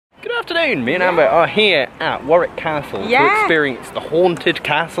afternoon, me and Amber are here at Warwick Castle to experience the Haunted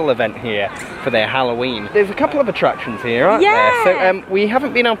Castle event here for their Halloween. There's a couple of attractions here, aren't there? So we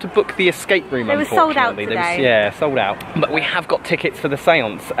haven't been able to book the escape room, unfortunately. It was sold out today. Yeah, sold out. But we have got tickets for the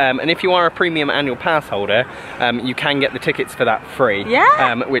seance. And if you are a premium annual pass holder, you can get the tickets for that free.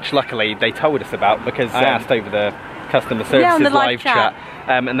 Yeah. Which luckily they told us about because I asked over the customer services live chat.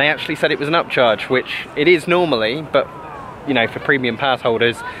 And they actually said it was an upcharge, which it is normally, but you know, for premium pass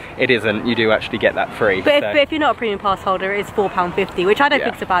holders, it isn't. You do actually get that free. But if you're not a premium pass holder, it's £4.50, which I don't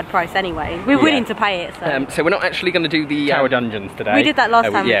think is a bad price anyway. We're willing to pay it. So we're not actually going to do the Tower Dungeons today. We did that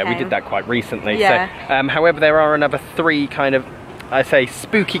last time. Yeah, we did that quite recently. So, however, there are another 3 kind of, I say,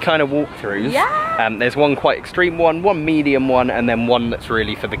 spooky kind of walkthroughs. Yeah. There's one quite extreme one medium one, and then one that's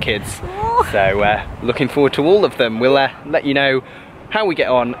really for the kids. Ooh. So looking forward to all of them. We'll let you know how we get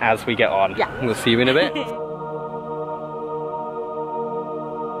on as we get on. Yeah. We'll see you in a bit.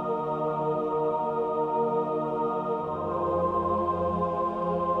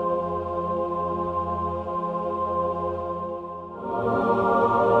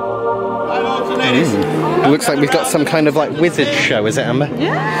 Looks like we've got some kind of like wizard show, is it, Amber?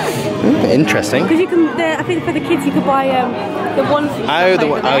 Yeah. Interesting. Because you can, I think for the kids you could buy the ones.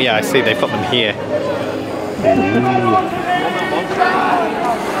 Oh yeah, I see. They've got them here.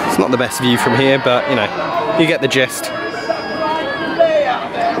 It's not the best view from here, but you know, you get the gist.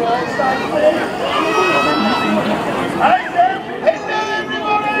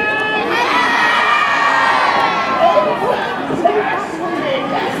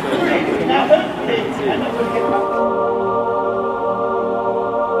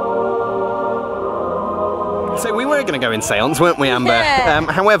 So we were going to go in seance, weren't we, Amber? Yeah.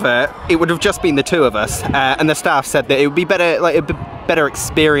 However, it would have just been the 2 of us, and the staff said that it would be better, like a better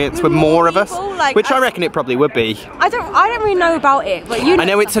experience with more of us, like, which I reckon it probably would be. I don't really know about it, but you know. I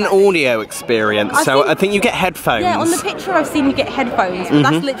know it's an audio experience, so I think you get headphones. Yeah, on the picture I've seen you get headphones, but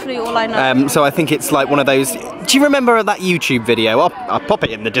that's literally all I know. So I think it's like one of those. Do you remember that YouTube video? I'll pop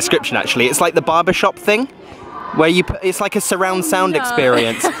it in the description. Actually, it's like the barbershop thing, where it's like a surround sound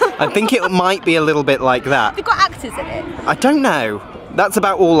experience. I think it might be a little bit like that. They've got actors in it. I don't know. That's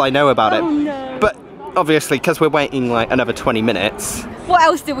about all I know about it. No. But obviously, because we're waiting like another 20 minutes. What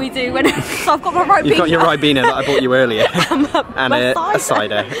else did we do? So I've got my Ribena. You've got your Ribena that I bought you earlier. And a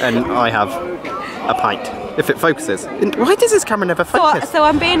cider. And I have a pint. If it focuses. Why does this camera never focus? So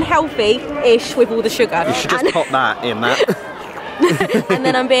I'm being healthy-ish with all the sugar. You should just pop that in that. And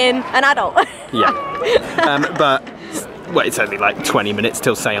then I'm being an adult. Yeah. But well, it's only like 20 minutes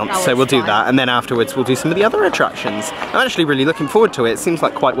till seance, so we'll do that, and then afterwards we'll do some of the other attractions. I'm actually really looking forward to it. It seems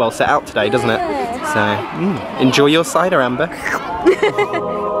like quite well set out today, doesn't it? So enjoy your cider, Amber.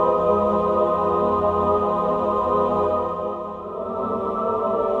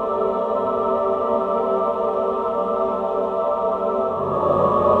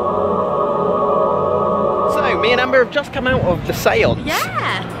 Me and Amber have just come out of the seance.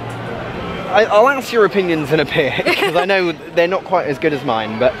 Yeah. I'll ask your opinions in a bit, because I know they're not quite as good as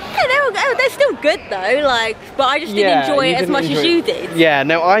mine, but... Yeah, they're still good though, like, but I just didn't enjoy it as much as you did. Yeah,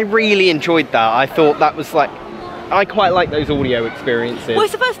 no, I really enjoyed that. I thought that was like... I quite like those audio experiences. Well,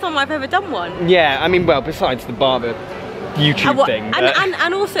 it's the first time I've ever done one. Yeah, I mean, well, besides the barber YouTube thing.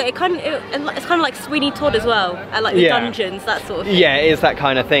 And also, it's kind of like Sweeney Todd as well, and like the dungeons, that sort of thing. Yeah, it is that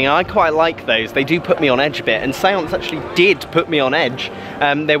kind of thing. I quite like those. They do put me on edge a bit, and seance actually did put me on edge.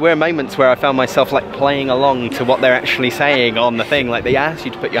 There were moments where I found myself like playing along to what they're actually saying on the thing. Like they ask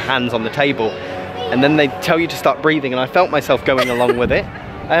you to put your hands on the table, and then they tell you to start breathing, and I felt myself going along with it.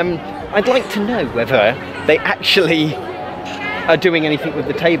 I'd like to know whether they actually are doing anything with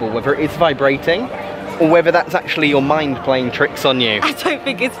the table, whether it is vibrating, or whether that's actually your mind playing tricks on you. I don't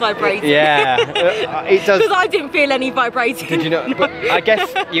think it's vibrating. Yeah, it does. Because I didn't feel any vibrating. Did you not? No. But I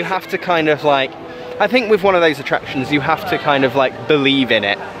guess you have to kind of like, I think with one of those attractions, you have to kind of like believe in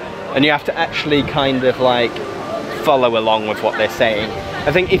it, and you have to actually kind of like follow along with what they're saying.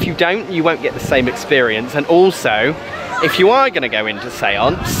 I think if you don't, you won't get the same experience. And also, if you are going to go into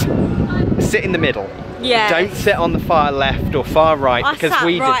seance, sit in the middle. Yeah. Don't sit on the far left or far right, because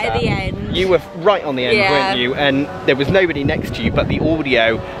we did that. At the end. You were right on the end, weren't you? And there was nobody next to you, but the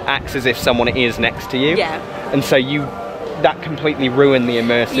audio acts as if someone is next to you. Yeah. And so that completely ruined the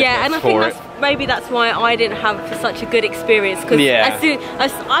immersiveness. Yeah, and I think maybe that's why I didn't have such a good experience, because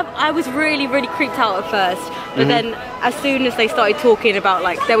I was really creeped out at first, But then as soon as they started talking about,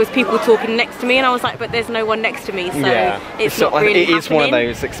 like, there was people talking next to me, and I was like, but there's no one next to me, so it's not really happening. It is one of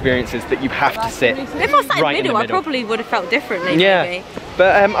those experiences that you have to sit if I sat right in the middle, I probably would have felt differently. Maybe.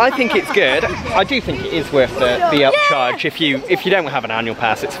 But I think it's good. I do think it is worth the upcharge. If you don't have an annual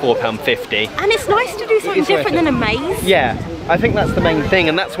pass, it's £4.50. And it's nice to do something different than a maze. Yeah, I think that's the main thing,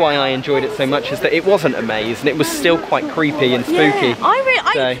 and that's why I enjoyed it so much, is that it wasn't a maze, and it was still quite creepy and spooky.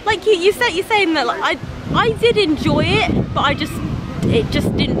 Yeah, like you're saying that, like, I did enjoy it, but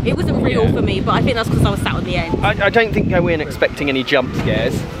it wasn't real for me, but I think that's because I was sat on the end. I don't think go in expecting any jump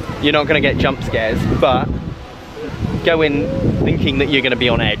scares. You're not going to get jump scares, but go in thinking that you're going to be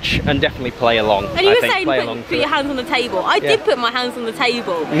on edge, and definitely play along. And you were saying put your hands on the table. I did put my hands on the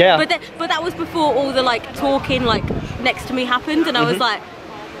table. Yeah. But that was before all the, like, talking, like, next to me happened, and I was like,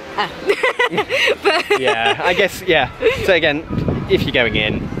 but yeah, I guess, So again, if you're going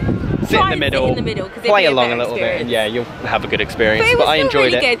in, sit in the middle, play along a little bit, and you'll have a good experience. But I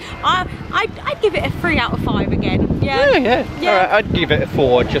enjoyed it. Good. I'd give it a 3 out of 5 again. Yeah. Alright, I'd give it a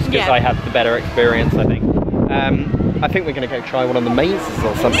 4 just because I had the better experience, I think. I think we're going to go try one of the mazes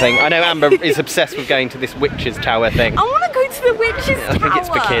or something. I know Amber is obsessed with going to this witch's tower thing. I want to go to the witch's tower. I think it's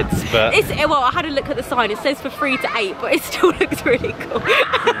for kids, but... well, I had a look at the sign. It says for 3 to 8, but it still looks really cool.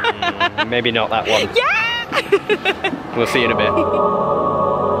 Maybe not that one. Yeah! We'll see you in a bit.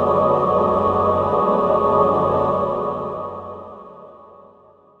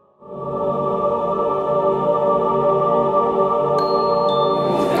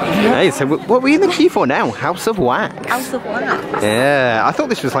 Hey, so what were you in the queue for now? House of Wax. House of Wax. Yeah, I thought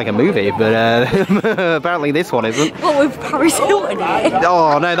this was like a movie, but apparently this one isn't. What, with Paris Hilton in it?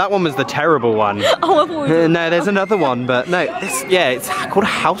 Oh no, that one was the terrible one. Oh, I thought it was... No, there's another one, but no, it's called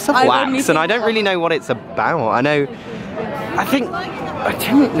House of Wax, and I don't really know what it's about. I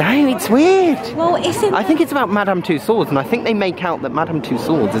don't know, it's weird. Well, I think it's about Madame Tussauds, and I think they make out that Madame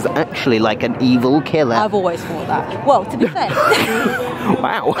Tussauds is actually like an evil killer. I've always thought that. Well, to be fair.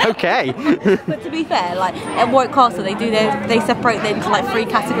 Wow, okay. But to be fair, like, at Warwick Castle, they separate them into, like, 3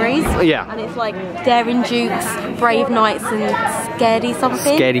 categories. Yeah. And it's like Daring Dukes, Brave Knights, and Scaredy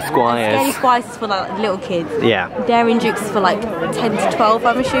something. Scaredy Squires. And Scaredy Squires is for, like, little kids. Yeah. Daring Dukes is for, like, 10 to 12,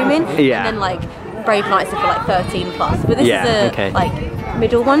 I'm assuming. Yeah. And then, like, Brave Knights are for, like, 13 plus. But this is like,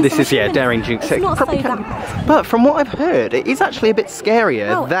 middle one. This is, Daring Dukes. It's not so bad. But from what I've heard, it is actually a bit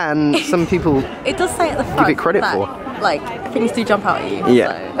scarier than some people it does say at the front give it credit for. Like, things do jump out at you.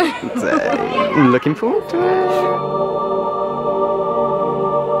 Yeah. So, looking forward to it.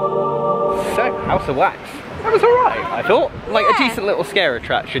 So, House of Wax. That was alright, I thought. Like, a decent little scare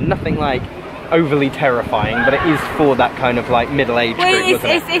attraction. Nothing, like, overly terrifying, but it is for that kind of, like, middle-aged group,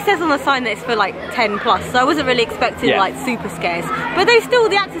 it says on the sign that it's for, like, 10 plus, so I wasn't really expecting, like, super scares. But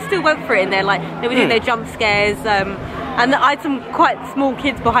the actors still went for it, and they're, like, they were doing their jump scares, and I had some quite small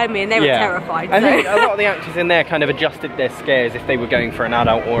kids behind me, and they were terrified. I think a lot of the actors in there kind of adjusted their scares if they were going for an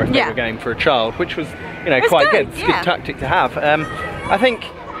adult or if they were going for a child, which was, quite good. It's a good tactic to have. I think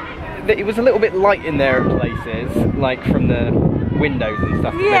that it was a little bit light in there at places, like from the windows and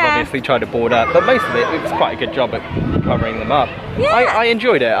stuff that they've obviously tried to board up, but most of it was quite a good job at covering them up. I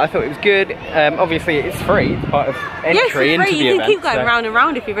enjoyed it. I thought it was good. Obviously it's free, it's part of entry into the event. You can keep going round and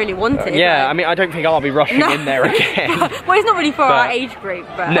round if you really want to. Yeah, I mean, I don't think I'll be rushing in there again. Well, it's not really for our age group,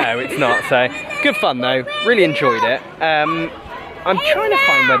 but... No, it's not, so good fun though, really enjoyed it. I'm trying to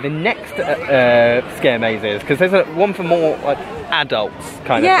find where the next scare maze is, because there's one for more like adults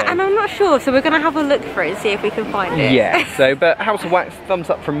kind of thing. Yeah, and I'm not sure, so we're going to have a look for it and see if we can find it. Yeah, so, but House of Wax, thumbs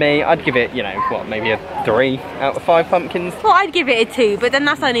up from me. I'd give it, what, maybe a 3 out of 5 pumpkins? Well, I'd give it a 2, but then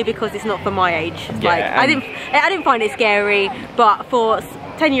that's only because it's not for my age. Yeah, like, I didn't find it scary, but for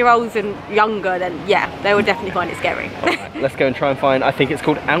 10-year-olds and younger, then yeah, they would definitely find it scary. Right, let's go and try and find, I think it's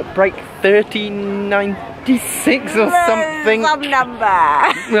called Outbreak 3096 or something. Some number.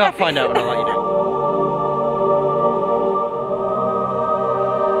 I'll find out when I let you know.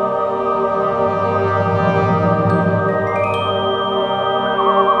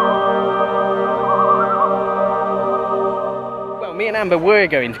 Me and Amber were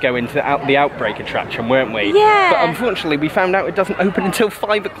going to go into the Outbreak attraction, weren't we? Yeah. But unfortunately we found out it doesn't open until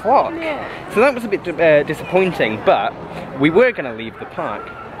 5 o'clock. Yeah. So that was a bit disappointing, but we were going to leave the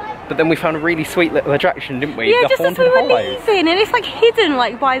park. But then we found a really sweet little attraction, didn't we? Yeah, the just as we were leaving, and it's like hidden,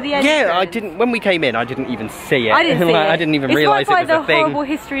 like by the entrance. Yeah, I didn't. When we came in, I didn't even see it. I didn't see it. I didn't even realise it was a thing. It's right by the Horrible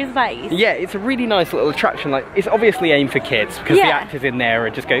History of Maze. Yeah, it's a really nice little attraction. Like, it's obviously aimed for kids because the actors in there are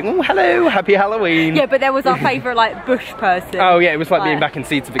just going, "Oh, hello, happy Halloween." Yeah, but there was our favourite like bush person. Oh yeah, it was like being back in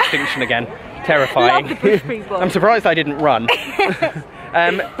Seeds of Extinction again. Terrifying. Love the bush people. I'm surprised I didn't run.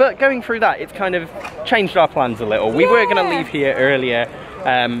 But going through that, it's kind of changed our plans a little. We were going to leave here earlier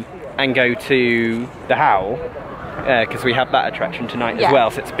and go to the Howl, because we have that attraction tonight as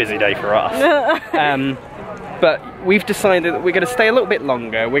well, so it's a busy day for us. But we've decided that we're going to stay a little bit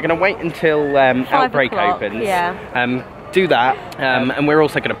longer. We're going to wait until Outbreak opens. Do that, and we're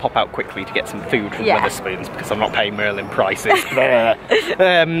also going to pop out quickly to get some food from Wetherspoons because I'm not paying Merlin prices.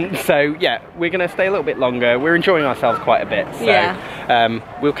 So yeah, we're going to stay a little bit longer. We're enjoying ourselves quite a bit, so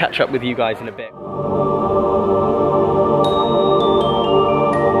we'll catch up with you guys in a bit.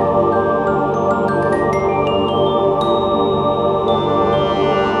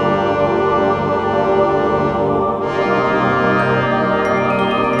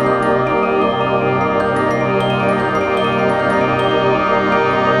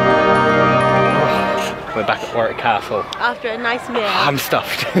 We're back at Warwick Castle. After a nice meal. I'm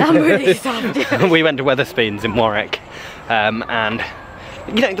stuffed. I'm really stuffed. We went to Wetherspoons in Warwick, and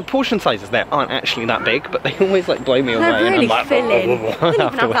you know, the portion sizes there aren't actually that big, but they always like blow me away. They're really and I'm like, filling. I didn't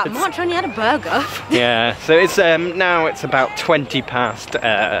even have that much, I only had a burger. Yeah, so it's now it's about 20 past,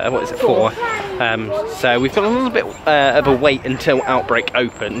 what is it, 4. So we've got a little bit of a wait until Outbreak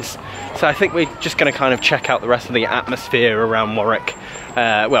opens. So I think we're just going to kind of check out the rest of the atmosphere around Warwick.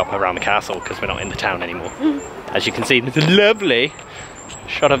 Well, around the castle, because we're not in the town anymore. As you can see, there's a lovely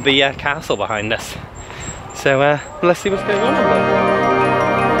shot of the castle behind us. So let's see what's going on.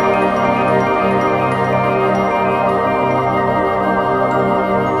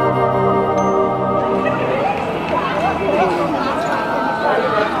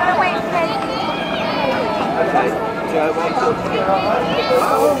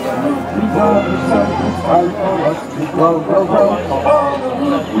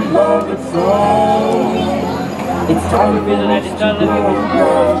 It's time to feel that it's done.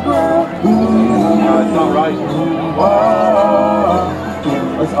 No, it's not right.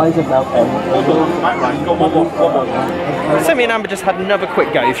 So me and Amber just had another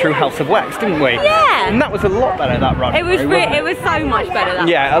quick go through House of Wax, didn't we? Yeah. And that was a lot better, that run. It was so much better. That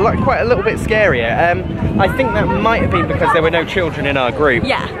yeah, quite a little bit scarier. I think that might have been because there were no children in our group.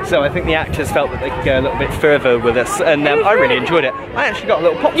 Yeah. So I think the actors felt that they could go a little bit further with us, and I really enjoyed it. I actually got a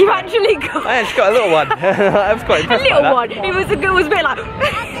little pop. You actually got? I actually got a little one. I was quite impressed. A little by that. one. It was a bit like.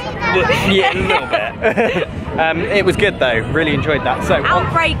 Yeah, a little bit. It was good though. Really enjoyed that. So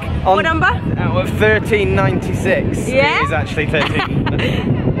Outbreak. What number? Out of 1396. Yeah. It is actually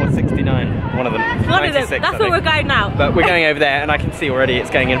 13 or 69. One of them. One of them. That's where we're going now. But we're going over there, and I can see already it's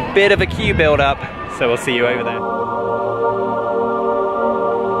going in a bit of a queue build up. So we'll see you over there.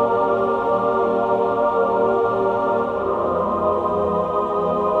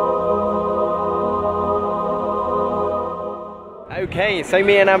 Okay, so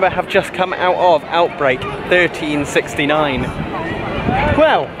me and Amber have just come out of Outbreak 1369.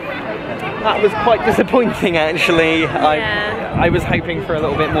 Well, that was quite disappointing actually. Yeah. I was hoping for a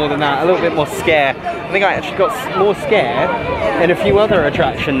little bit more than that, a little bit more scare. I think I actually got more scare in a few other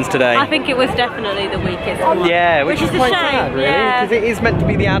attractions today. I think it was definitely the weakest one. Yeah, which is quite sad really, yeah. because it is meant to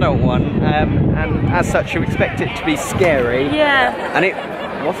be the adult one, and as such you expect it to be scary. Yeah. And it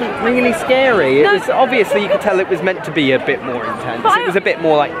wasn't really scary. It was obviously, you could tell it was meant to be a bit more intense. It was a bit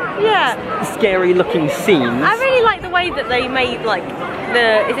more like scary looking scenes. I really like the way that they made like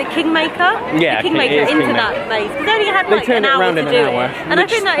is it Kingmaker? Yeah, the Kingmaker into that place. Because they only had like an hour to do it. And I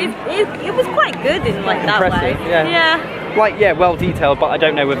think that it was quite good in like that way. Yeah. Like, yeah, well detailed, but I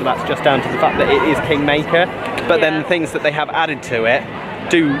don't know whether that's just down to the fact that it is Kingmaker. But then the things that they have added to it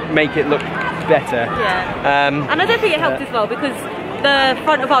do make it look better. Yeah. And I don't think it helped as well because the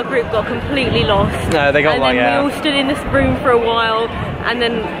front of our group got completely lost. No, they got and like, then we all stood in this room for a while, and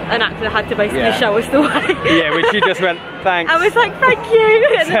then an actor had to basically show us the way. Yeah, which you just went, thanks. I was like, thank you,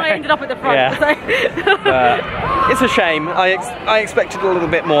 and then I ended up at the front. Yeah. It's a shame. I expected a little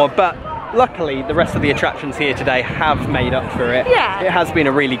bit more, but luckily the rest of the attractions here today have made up for it. Yeah. It has been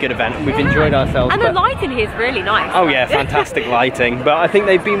a really good event and we've enjoyed ourselves. And the lighting here is really nice. Oh yeah, fantastic lighting. But I think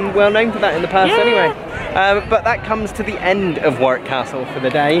they've been well known for that in the past anyway. But that comes to the end of Warwick Castle for the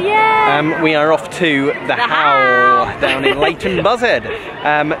day. Yeah. We are off to the Howl down in Leighton Buzzard.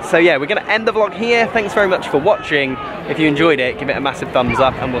 So yeah, we're going to end the vlog here. Thanks very much for watching. If you enjoyed it, give it a massive thumbs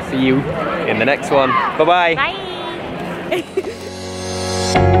up and we'll see you in the next one. Bye-bye. Bye.